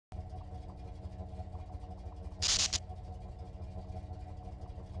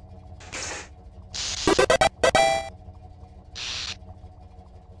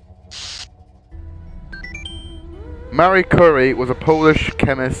Marie Curie was a Polish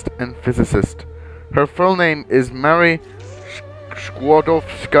chemist and physicist. Her full name is Marie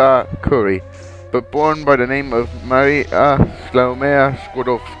Skłodowska-Curie, but born by the name of Maria Salomea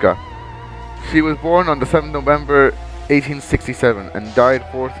Skłodowska. She was born on the 7th November 1867 and died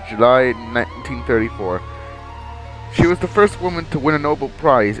 4th July 1934. She was the first woman to win a Nobel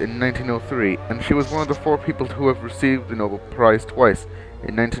Prize in 1903, and she was one of the 4 people who have received the Nobel Prize twice,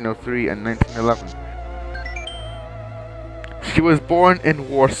 in 1903 and 1911. She was born in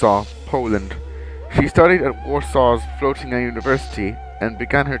Warsaw, Poland. She studied at Warsaw's Floating University and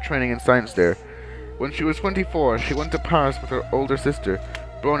began her training in science there. When she was 24, she went to Paris with her older sister,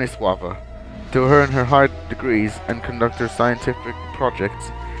 Bronisława, to earn her high degrees and conduct her scientific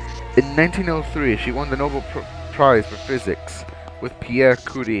projects. In 1903, she won the Nobel Prize for Physics with Pierre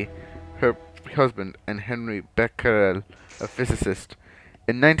Curie, her husband, and Henri Becquerel, a physicist.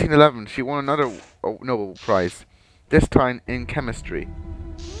 In 1911, she won another Nobel Prize, this time in chemistry.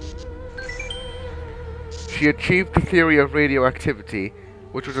 She achieved the theory of radioactivity,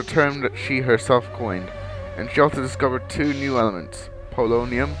 which was a term that she herself coined, and she also discovered 2 new elements,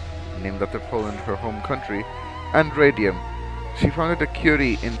 polonium, named after Poland, her home country, and radium. She founded the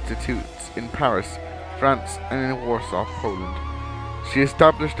Curie Institutes in Paris, France, and in Warsaw, Poland. She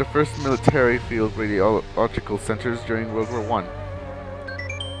established the first military field radiological centers during World War I.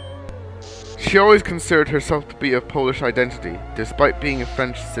 She always considered herself to be of Polish identity, despite being a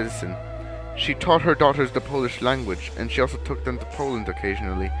French citizen. She taught her daughters the Polish language, and she also took them to Poland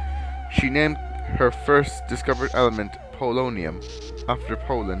occasionally. She named her first discovered element polonium, after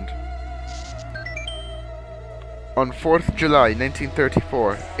Poland. On 4th July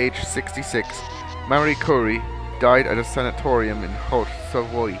 1934, aged 66, Marie Curie died at a sanatorium in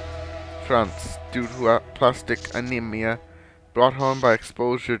Haute-Savoie, France, due to aplastic anemia brought on by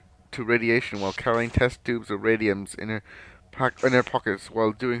exposure to radiation while carrying test tubes of radiums in her pockets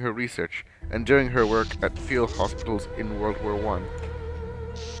while doing her research and during her work at field hospitals in World War I.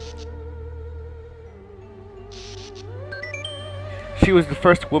 She was the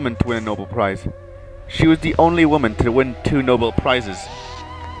first woman to win a Nobel Prize. She was the only woman to win 2 Nobel Prizes.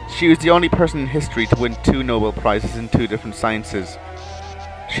 She was the only person in history to win 2 Nobel Prizes in 2 different sciences.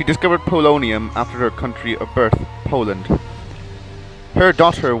 She discovered polonium after her country of birth, Poland. Her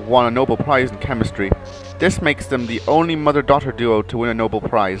daughter won a Nobel Prize in chemistry. This makes them the only mother-daughter duo to win a Nobel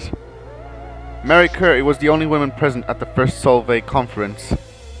Prize. Marie Curie was the only woman present at the first Solvay conference.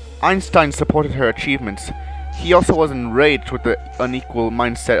 Einstein supported her achievements. He also was enraged with the unequal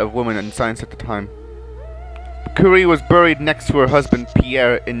mindset of women in science at the time. Curie was buried next to her husband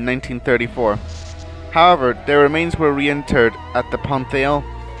Pierre in 1934. However, their remains were reinterred at the Panthéon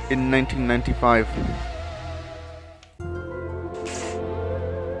in 1995.